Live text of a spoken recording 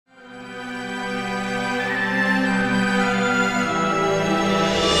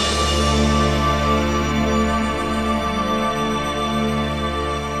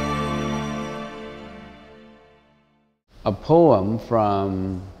a poem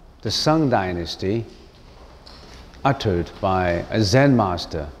from the Sung dynasty uttered by a Zen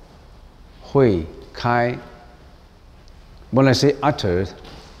master, Hui Kai. When I say uttered,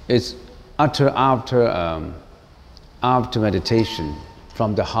 it's uttered after meditation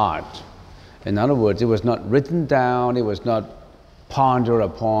from the heart. In other words, it was not written down, it was not pondered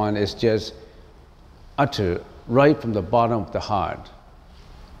upon, it's just uttered right from the bottom of the heart.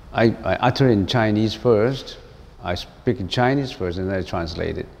 I utter in Chinese first, I speak in Chinese first and then I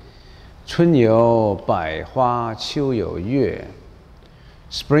translate it. 春有百花，秋有月.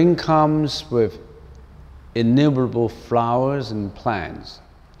 Spring comes with innumerable flowers and plants.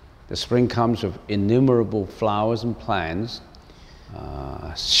 The spring comes with innumerable flowers and plants.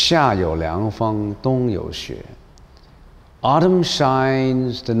 夏有凉风，冬有雪. Autumn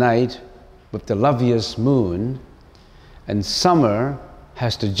shines the night with the loveliest moon, and summer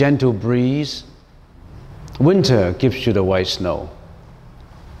has the gentle breeze. Winter gives you the white snow.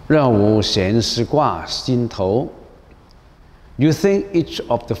 让无闲事挂心头. You think each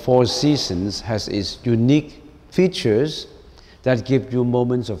of the 4 seasons has its unique features that give you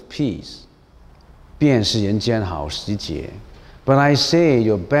moments of peace. 便是人间好时节. But I say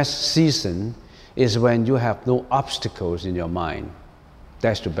your best season is when you have no obstacles in your mind.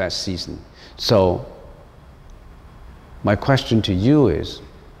 That's the best season. So, my question to you is,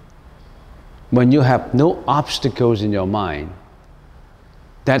 when you have no obstacles in your mind,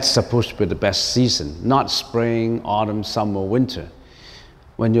 that's supposed to be the best season, not spring, autumn, summer, winter.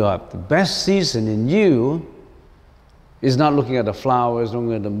 When you have the best season in you, is not looking at the flowers,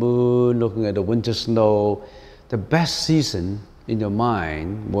 looking at the moon, looking at the winter snow. The best season in your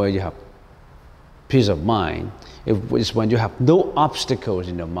mind, where you have peace of mind, is when you have no obstacles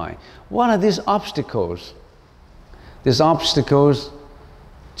in your mind. What are these obstacles? These obstacles,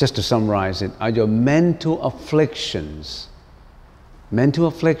 just to summarize it, are your mental afflictions. Mental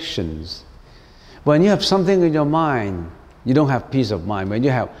afflictions. When you have something in your mind, you don't have peace of mind. When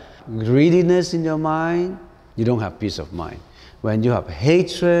you have greediness in your mind, you don't have peace of mind. When you have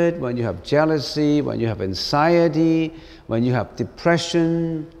hatred, when you have jealousy, when you have anxiety, when you have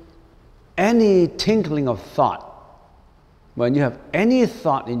depression, any tinkling of thought, when you have any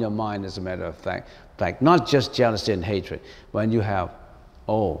thought in your mind, as a matter of fact, like not just jealousy and hatred, when you have,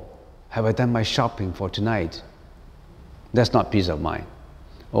 oh, have I done my shopping for tonight? That's not peace of mind.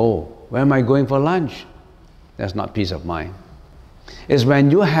 Oh, where am I going for lunch? That's not peace of mind. It's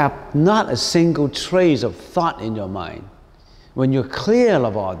when you have not a single trace of thought in your mind. When you're clear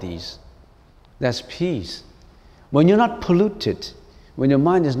of all these, that's peace. When you're not polluted, when your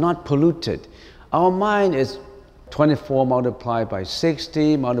mind is not polluted, our mind is 24 multiplied by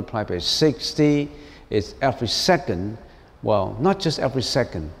 60, multiplied by 60, it's every second. Well, not just every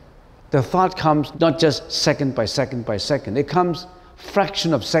second. The thought comes not just second by second by second. It comes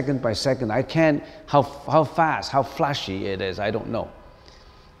fraction of second by second. I can't, how fast, how flashy it is, I don't know.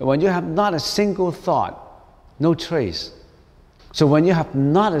 But when you have not a single thought, no trace. So when you have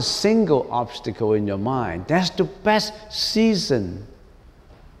not a single obstacle in your mind, that's the best season.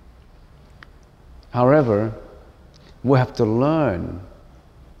 However, we have to learn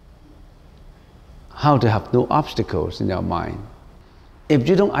how to have no obstacles in our mind. If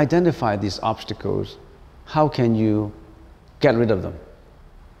you don't identify these obstacles, how can you get rid of them?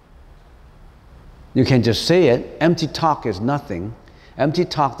 You can just say it. Empty talk is nothing. Empty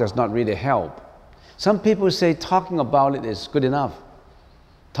talk does not really help. Some people say talking about it is good enough.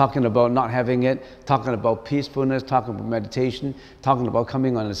 Talking about not having it, talking about peacefulness, talking about meditation, talking about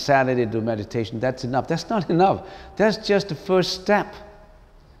coming on a Saturday to do meditation, that's enough. That's not enough. That's just the first step.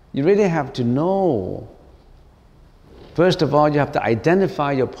 You really have to know. First of all, you have to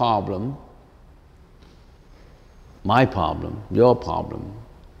identify your problem, my problem, your problem,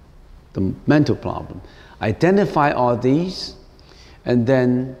 the mental problem. Identify all these and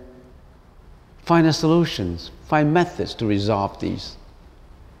then find a solutions, find methods to resolve these.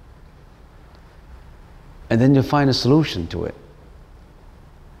 And then you find a solution to it.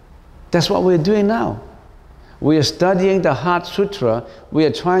 That's what we're doing now. We are studying the Heart Sutra. We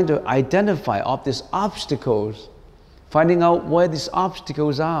are trying to identify all these obstacles, finding out where these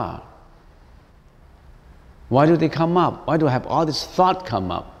obstacles are. Why do they come up? Why do I have all this thought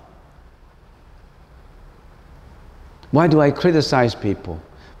come up? Why do I criticize people?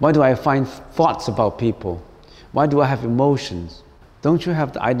 Why do I find thoughts about people? Why do I have emotions? Don't you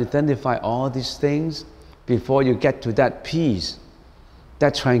have to identify all these things before you get to that peace,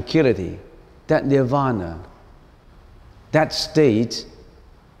 that tranquility, that nirvana, that state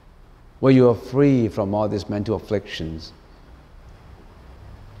where you are free from all these mental afflictions?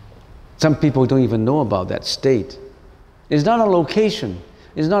 Some people don't even know about that state. It's not a location.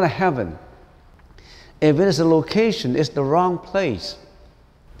 It's not a heaven. If it is a location, it's the wrong place.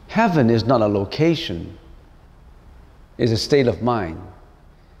 Heaven is not a location. It's a state of mind.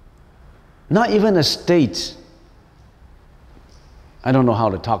 Not even a state. I don't know how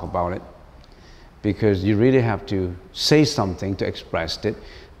to talk about it, because you really have to say something to express it.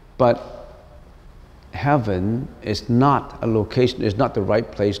 But heaven is not a location, it's not the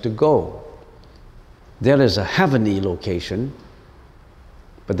right place to go. There is a heavenly location,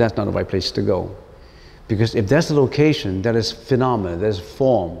 but that's not the right place to go. Because if there's a location, there is phenomena, there's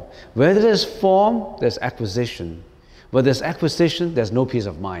form. Where there's form, there's acquisition. Where there's acquisition, there's no peace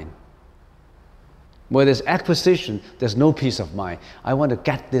of mind. Where there's acquisition, there's no peace of mind. I want to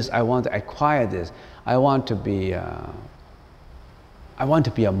get this, I want to acquire this, I want to be a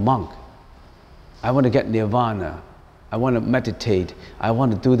monk. I want to get nirvana. I want to meditate. I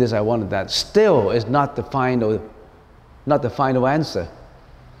want to do this, I want that. Still, it's not the final answer.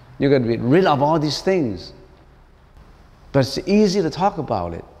 You're going to be rid of all these things. But it's easy to talk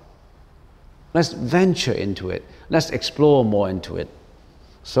about it. Let's venture into it. Let's explore more into it.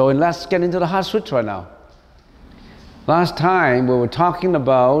 So let's get into the Heart Sutra now. Last time we were talking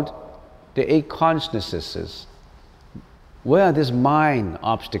about the 8 consciousnesses. Where are these mind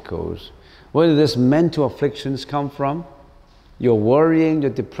obstacles? Where do these mental afflictions come from? Your worrying, your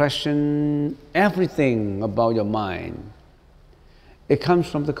depression, everything about your mind. It comes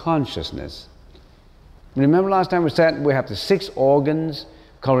from the consciousness. Remember last time we said we have the 6 organs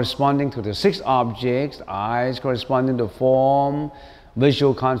corresponding to the 6 objects, eyes corresponding to form,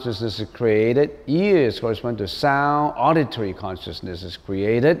 visual consciousness is created, ears correspond to sound, auditory consciousness is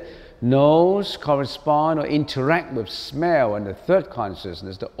created, nose correspond or interact with smell, and the 3rd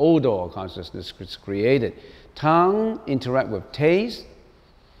consciousness, the odor consciousness, is created. Tongue interact with taste,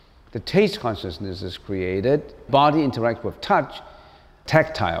 the taste consciousness is created. Body interacts with touch,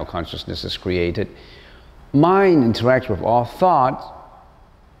 tactile consciousness is created. Mind interacts with all thought,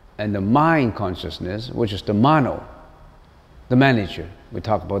 and the mind consciousness, which is the mano, the manager. We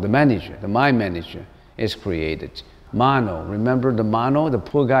talk about the manager, the mind manager is created. Mano, remember the mano, the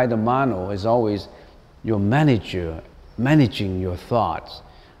poor guy, the mano is always your manager, managing your thoughts,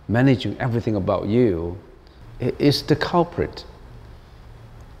 managing everything about you. It is the culprit.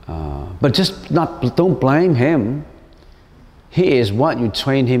 But don't blame him. He is what you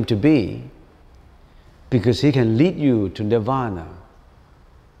train him to be, because he can lead you to nirvana.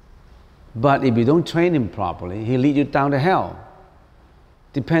 But if you don't train him properly, he'll lead you down to hell.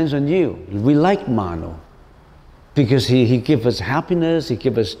 Depends on you. We like mano, because he gives us happiness, he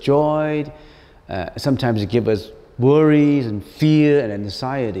gives us joy, sometimes he gives us worries and fear and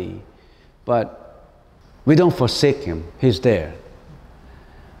anxiety. But we don't forsake him, he's there.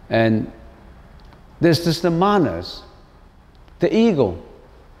 And there's just the manas, the ego,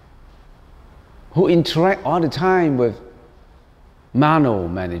 who interact all the time with mano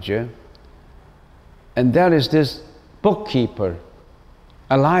manager. And there is this bookkeeper,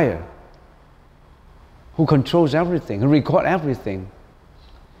 a liar, who controls everything, who records everything.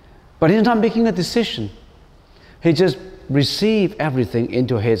 But he's not making a decision. He just receives everything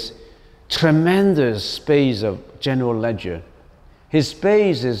into his tremendous space of general ledger. His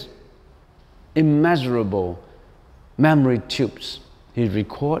space is immeasurable memory tubes. He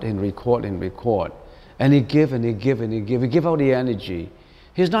record and record and record. And he give and he give and he give. He give out the energy.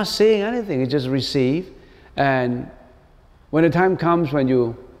 He's not saying anything, he just receives. And when the time comes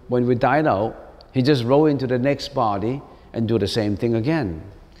when we died out, he just roll into the next body and do the same thing again.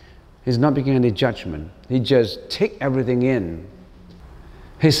 He's not making any judgment. He just take everything in.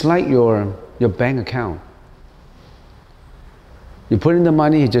 He's like your bank account. You put in the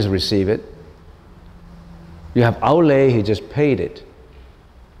money, he just receive it. You have outlay, he just paid it.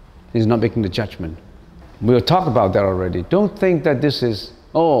 He's not making the judgment. We'll talk about that already. Don't think that this is,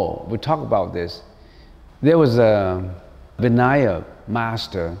 oh, we'll talk about this. There was a Vinaya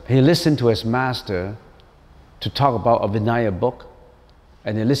master. He listened to his master to talk about a Vinaya book,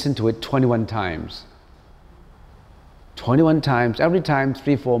 and he listened to it 21 times. 21 times, every time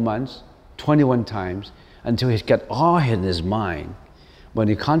 3-4 months, 21 times, until he's got all in his mind. When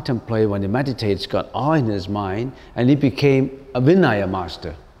he contemplates, when he meditates, got all in his mind, and he became a Vinaya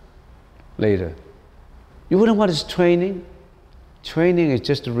master later. You wouldn't want his training? Training is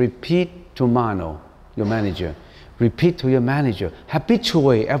just to repeat to mano, your manager. Repeat to your manager.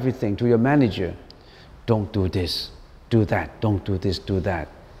 Habituate everything to your manager. Don't do this, do that. Don't do this, do that.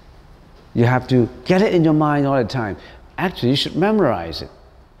 You have to get it in your mind all the time. Actually, you should memorize it.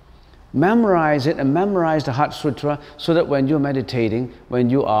 Memorize it and memorize the Heart Sutra so that when you're meditating, when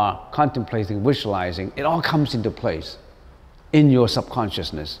you are contemplating, visualizing, it all comes into place. in your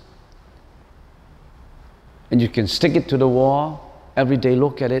subconsciousness. And you can stick it to the wall, every day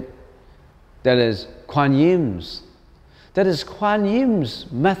look at it. That is Kuan Yim's. That is Kuan Yim's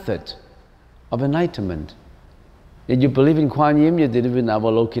method of enlightenment. If you believe in Kuan Yin, you believe in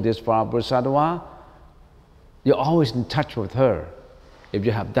Avalokitesvara Bodhisattva, you're always in touch with her. If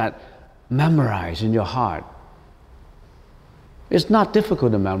you have that memorized in your heart. It's not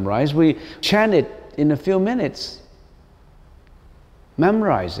difficult to memorize. We chant it in a few minutes.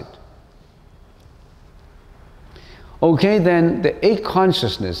 Memorize it. Okay, then the 8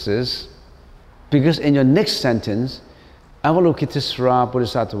 consciousnesses, because in your next sentence, Avalokitesvara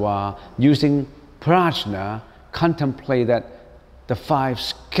Bodhisattva, using prajna, contemplate that the 5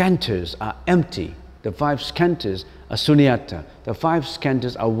 skandhas are empty. The 5 skandhas are sunyata. The 5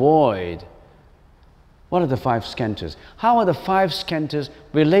 skandhas are void. What are the 5 skandhas? How are the 5 skandhas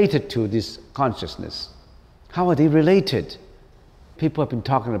related to this consciousness? How are they related? People have been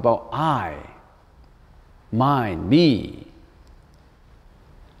talking about I, mine, me.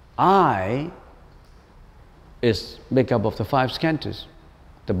 I is made up of the 5 skandhas,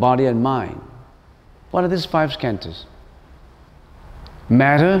 the body and mind. What are these 5 skandhas?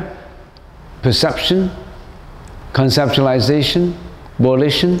 Matter, perception, conceptualization,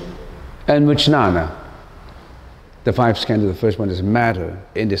 volition, and vijnana. The 5 skandhas, the first one is matter.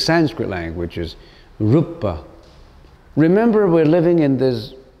 In the Sanskrit language is rupa. Remember, we're living in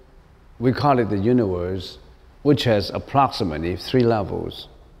this, we call it the universe, which has approximately 3 levels.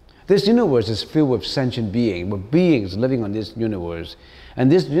 This universe is filled with sentient beings, with beings living on this universe.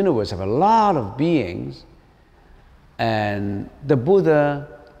 And this universe has a lot of beings. And the Buddha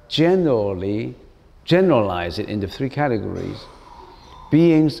generally generalized it into 3 categories.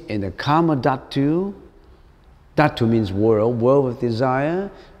 Beings in the Kama Dhatu. Dhatu means world, world with desire.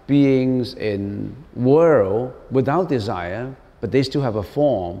 Beings in world without desire, but they still have a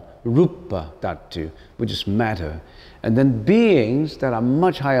form, Rupa Dhatu, which is matter. And then beings that are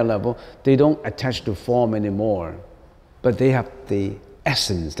much higher level, they don't attach to form anymore, but they have the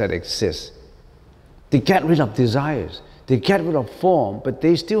essence that exists. They get rid of desires, they get rid of form, but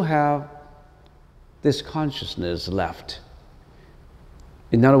they still have this consciousness left.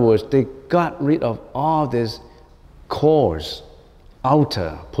 In other words, they got rid of all these coarse,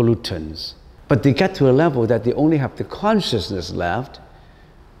 outer pollutants, but they get to a level that they only have the consciousness left,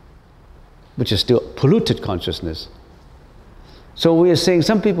 which is still polluted consciousness. So we are saying,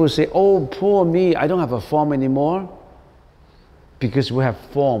 some people say, oh, poor me, I don't have a form anymore. Because we have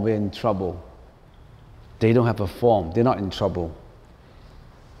form, we're in trouble. They don't have a form, they're not in trouble.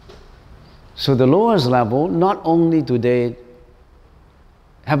 So the lowest level, not only do they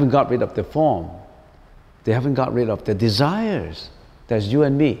haven't got rid of the form, they haven't got rid of the desires. That's you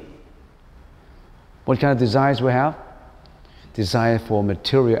and me. What kind of desires we have? Desire for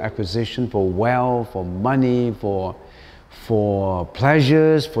material acquisition, for wealth, for money, for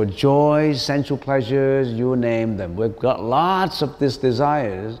pleasures, for joys, sensual pleasures, you name them. We've got lots of these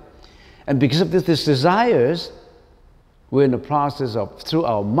desires. And because of these desires, we're in the process of, through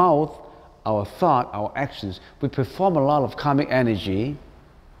our mouth, our thought, our actions, we perform a lot of karmic energy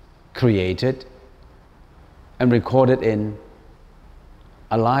created and recorded in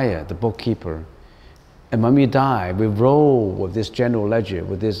Alaya, the bookkeeper. And when we die, we roll with this general ledger,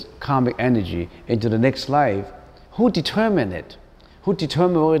 with this karmic energy into the next life. Who determined it? Who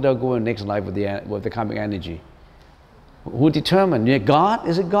determined where they'll go in the next life with the karmic energy? Who determined? God?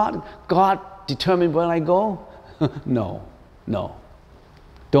 Is it God? God determined where I go? No, no.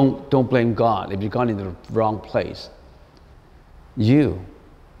 Don't blame God if you've gone into the wrong place. You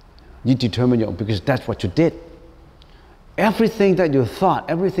determine your own, because that's what you did. Everything that you thought,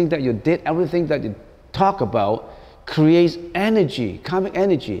 everything that you did, everything that you talk about creates energy, karmic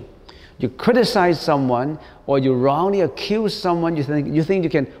energy. You criticize someone or you wrongly accuse someone, you think you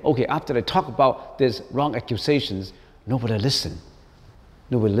can, okay, after I talk about these wrong accusations, nobody listen.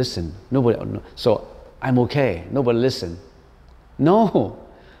 Nobody listen. So I'm okay. Nobody listen. No.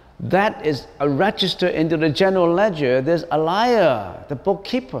 That is a register into the general ledger. There's a liar, the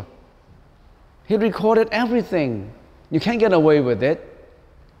bookkeeper. He recorded everything. You can't get away with it.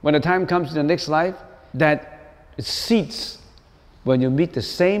 When the time comes in the next life, that it seats when you meet the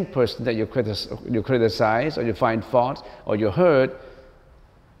same person that you criticize or you find fault or you hurt.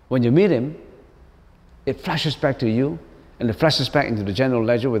 When you meet him, it flashes back to you and it flashes back into the general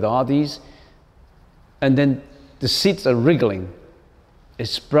ledger with all these, and then the seeds are wriggling. It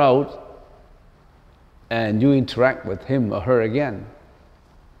sprouts and you interact with him or her again.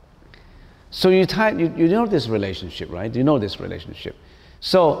 So you know this relationship, right? You know this relationship.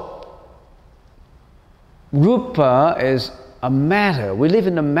 So Rupa is a matter. We live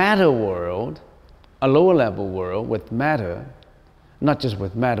in a matter world, a lower level world with matter, not just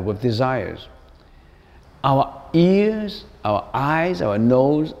with matter, with desires. Our ears, our eyes, our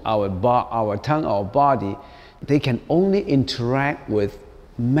nose, our tongue, our body, they can only interact with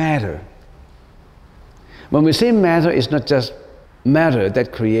matter. When we say matter, it's not just matter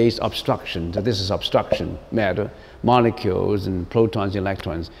that creates obstruction. So this is obstruction, matter, molecules and protons,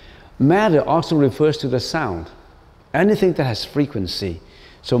 electrons. Matter also refers to the sound, anything that has frequency.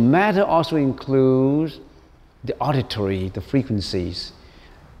 So matter also includes the auditory, the frequencies.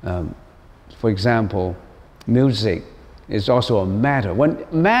 For example, music is also a matter. When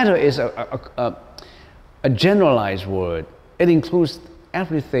matter is a generalized word, it includes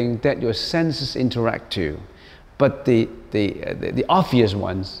everything that your senses interact to. But the obvious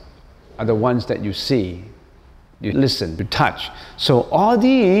ones are the ones that you see, you listen, you touch. So all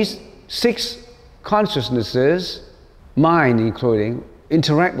these 6 consciousnesses, mind including,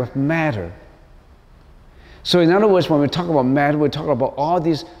 interact with matter. So in other words, when we talk about matter, we talk about all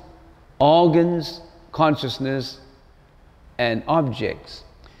these organs, consciousness, and objects.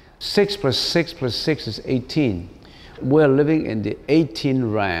 6 plus 6 plus 6 is 18. We're living in the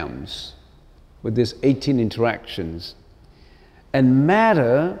 18 realms with these 18 interactions. And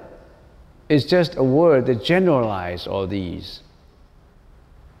matter is just a word that generalizes all these.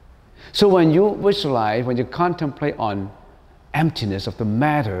 So when you visualize, when you contemplate on emptiness of the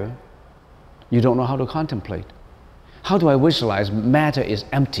matter, you don't know how to contemplate. How do I visualize matter is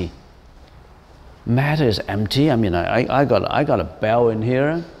empty? Matter is empty. I mean, I got a bell in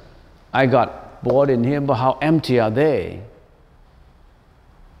here. I got board in here, but how empty are they?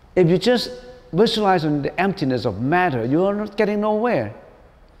 If you just visualize on the emptiness of matter, you are not getting nowhere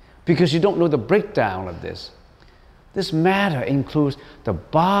because you don't know the breakdown of this. This matter includes the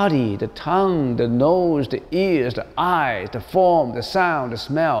body, the tongue, the nose, the ears, the eyes, the form, the sound, the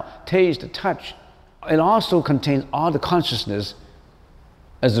smell, taste, the touch. It also contains all the consciousness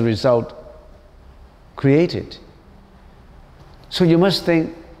as a result created. So you must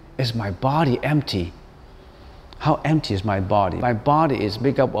think, is my body empty? How empty is my body? My body is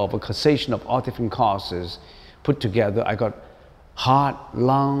made up of a causation of all different causes put together. I got heart,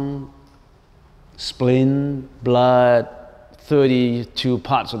 lung, spleen, blood, 32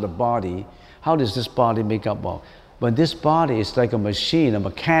 parts of the body. How does this body make up of? But this body is like a machine, a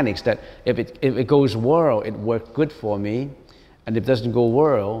mechanics that if it goes well, it works good for me. And if it doesn't go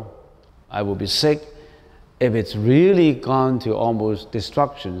well, I will be sick. If it's really gone to almost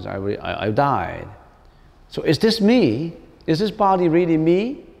destructions, I died. So is this me? Is this body really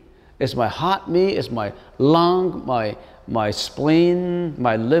me? Is my heart me? Is my lung, my spleen,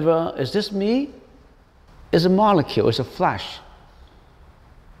 my liver, is this me? It's a molecule, it's a flash.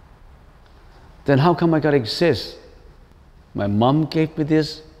 Then how come I gotta exist? My mom gave me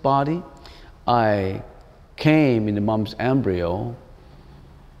this body. I came in the mom's embryo,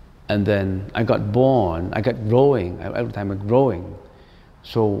 and then I got born, I got growing, every time I'm growing.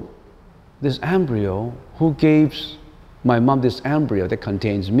 So this embryo, who gave my mom this embryo that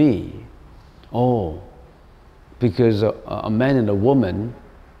contains me? Oh, because a man and a woman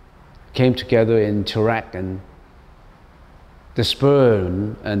came together and interact, and the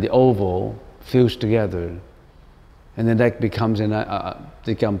sperm and the ovum fuse together, and then that becomes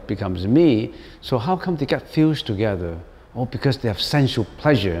becomes me. So how come they got fused together? Oh, because they have sensual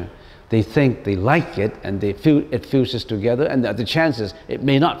pleasure. They think they like it, and it fuses together, and the chances it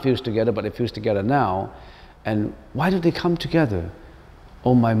may not fuse together, but it fuses together now. And why do they come together?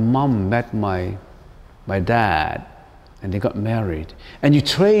 Oh, my mom met my dad, and they got married. And you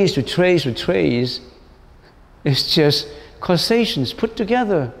trace, it's just causations put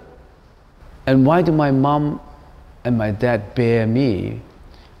together. And why do my mom and my dad bear me,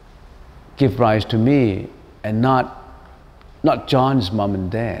 give rise to me, and not John's mom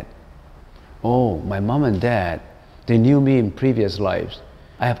and dad? Oh, my mom and dad, they knew me in previous lives.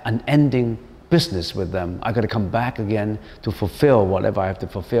 I have unending business with them. I got to come back again to fulfill whatever I have to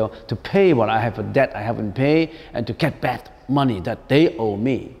fulfill, to pay what I have a debt I haven't paid, and to get back money that they owe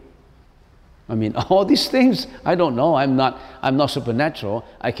me. I mean, all these things, I don't know. I'm not supernatural.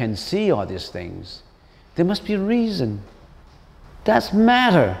 I can see all these things. There must be a reason. That's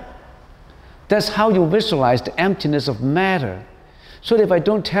matter. That's how you visualize the emptiness of matter. So if I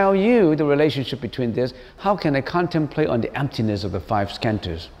don't tell you the relationship between this, how can I contemplate on the emptiness of the 5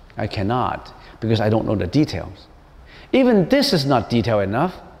 skandhas? I cannot, because I don't know the details. Even this is not detailed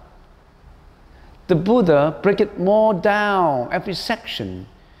enough. The Buddha break it more down, every section,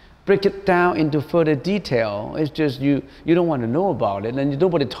 break it down into further detail. It's just you don't want to know about it, and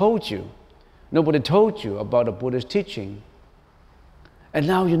nobody told you. Nobody told you about the Buddha's teaching. And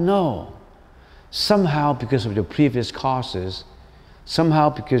now you know. Somehow because of your previous causes, somehow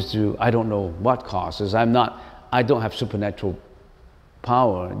because you, I don't know what causes, I don't have supernatural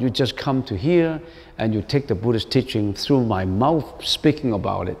power. You just come to here and you take the Buddhist teaching through my mouth speaking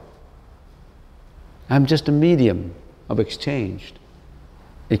about it. I'm just a medium of exchange.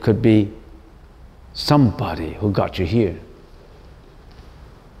 It could be somebody who got you here.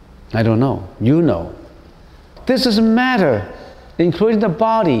 I don't know. You know. This doesn't matter, including the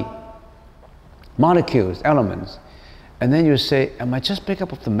body, molecules, elements. And then you say, am I just made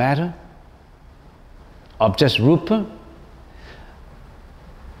up of the matter? Of just rupa?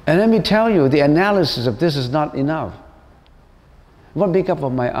 And let me tell you, the analysis of this is not enough. What make up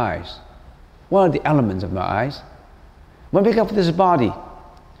of my eyes? What are the elements of my eyes? What make up of this body?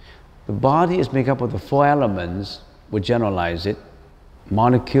 The body is made up of the 4 elements, we generalize it.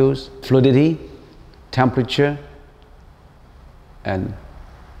 Molecules, fluidity, temperature, and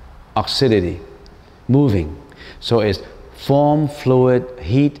oxidity, moving. So it's form, fluid,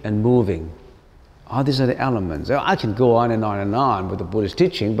 heat, and moving. All these are the elements. I can go on and on and on with the Buddhist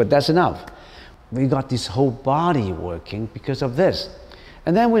teaching, but that's enough. We got this whole body working because of this.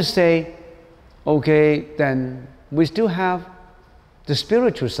 And then we say, okay, then we still have the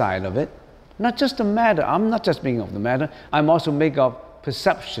spiritual side of it. Not just the matter. I'm not just making of the matter. I'm also making of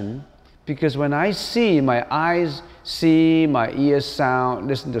perception, because when I see, my eyes see, my ears sound,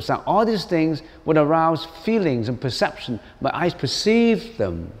 listen to sound, all these things would arouse feelings and perception. My eyes perceive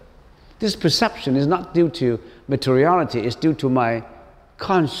them. This perception is not due to materiality, it's due to my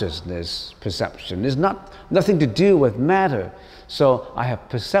consciousness perception. It's nothing to do with matter. So I have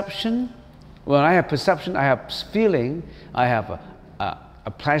perception. When I have perception, I have feeling. I have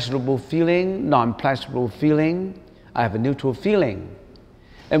a pleasurable feeling, non-pleasurable feeling. I have a neutral feeling.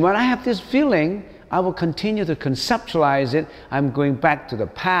 And when I have this feeling, I will continue to conceptualize it. I'm going back to the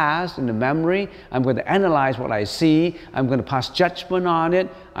past in the memory. I'm going to analyze what I see. I'm going to pass judgment on it.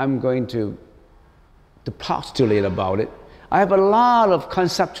 I'm going to postulate about it. I have a lot of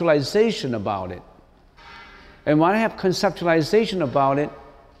conceptualization about it. And when I have conceptualization about it,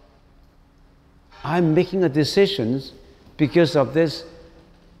 I'm making a decisions because of this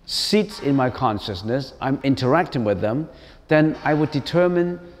seats in my consciousness. I'm interacting with them. Then I would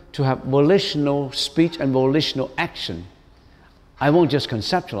determine to have volitional speech and volitional action. I won't just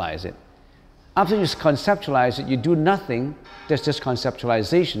conceptualize it. After you conceptualize it, you do nothing. That's just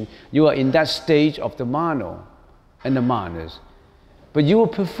conceptualization. You are in that stage of the mano and the manas. But you will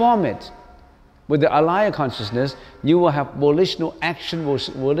perform it. With the alaya consciousness, you will have volitional action,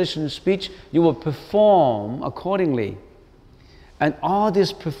 volitional speech. You will perform accordingly. And all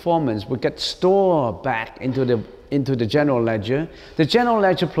this performance will get stored back into the general ledger. The general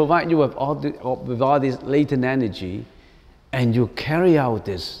ledger provides you with all this latent energy, and you carry out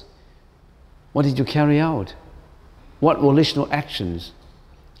this. What did you carry out? What volitional actions?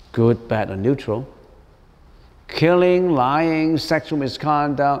 Good, bad, or neutral? Killing, lying, sexual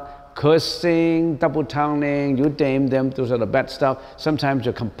misconduct, cursing, double-tonguing, you name them, those are the bad stuff. Sometimes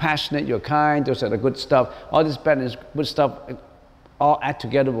you're compassionate, you're kind, those are the good stuff. All this bad and good stuff all add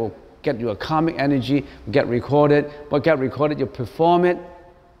together will get you a karmic energy, get recorded. What get recorded, you perform it.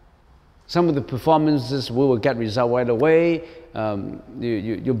 Some of the performances will get result right away.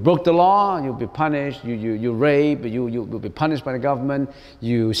 You broke the law, you'll be punished. You rape, you'll be punished by the government.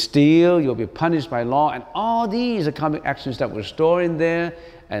 You steal, you'll be punished by law. And all these are karmic actions that were stored in there.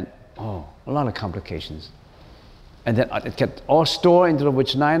 And a lot of complications. And then it gets all stored into the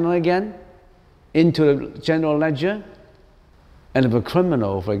Vijnana again, into the general ledger. And if a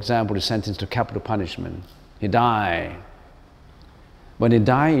criminal, for example, is sentenced to capital punishment, he dies. When he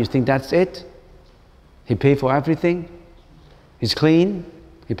dies, you think that's it? He paid for everything? He's clean?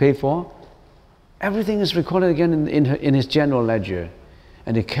 He paid for? Everything is recorded again in his general ledger,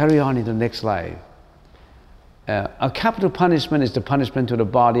 and they carry on into the next life. A capital punishment is the punishment to the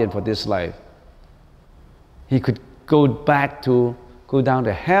body and for this life. He could go down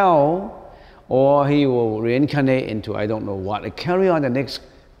to hell, or he will reincarnate into I don't know what, and carry on the next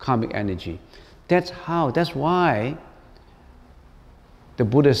karmic energy. That's why the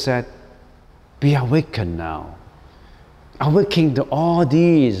Buddha said, be awakened now. Awakening to all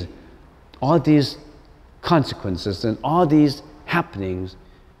these consequences and all these happenings,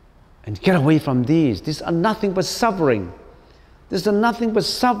 and get away from these. These are nothing but suffering. These are nothing but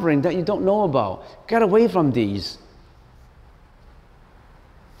suffering that you don't know about. Get away from these.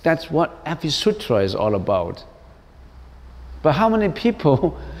 That's what every sutra is all about. But how many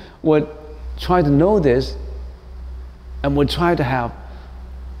people would try to know this and would try to have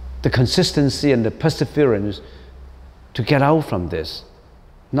the consistency and the perseverance to get out from this?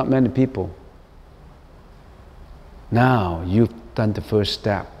 Not many people. Now you've done the first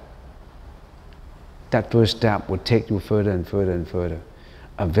step. That first step will take you further and further and further.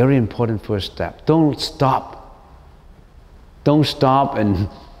 A very important first step. Don't stop. Don't stop and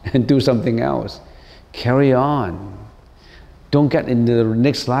do something else. Carry on. Don't get into the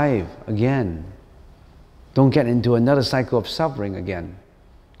next life again. Don't get into another cycle of suffering again.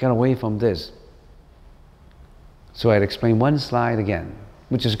 Get away from this. So I'd explain one slide again,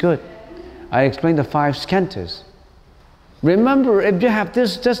 which is good. I explained the 5 skandhas. Remember, if you have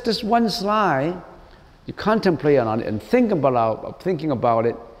just this one slide, you contemplate on it and thinking about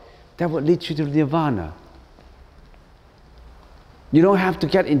it, that will lead you to nirvana. You don't have to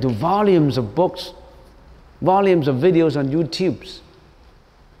get into volumes of books, volumes of videos on YouTubes.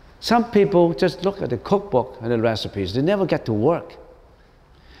 Some people just look at the cookbook and the recipes. They never get to work.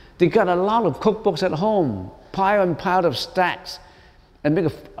 They got a lot of cookbooks at home, pile and pile of stacks, and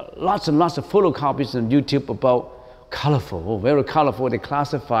make lots and lots of photocopies on YouTube about colorful, very colorful. They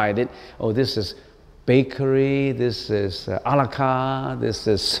classified it. Oh, this is bakery, this is a la carte, this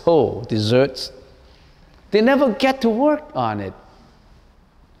is desserts. They never get to work on it.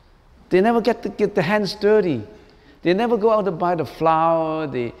 They never get to get their hands dirty. They never go out to buy the flour,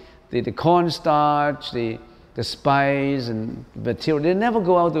 the cornstarch, the spice and material. They never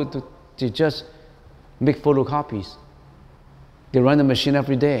go out to just make photocopies. They run the machine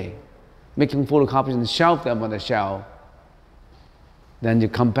every day, making photocopies and shelf them on the shelf. Then you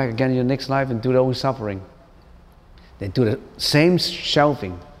come back again in your next life and do their own suffering. They do the same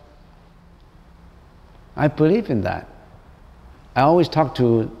shelving. I believe in that. I always talk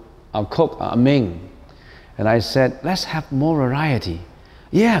to our cook, Ming, and I said, let's have more variety.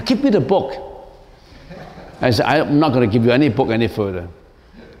 Yeah, give me the book. I said, I'm not going to give you any book any further.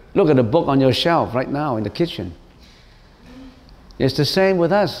 Look at the book on your shelf right now in the kitchen. It's the same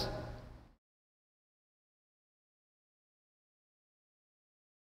with us.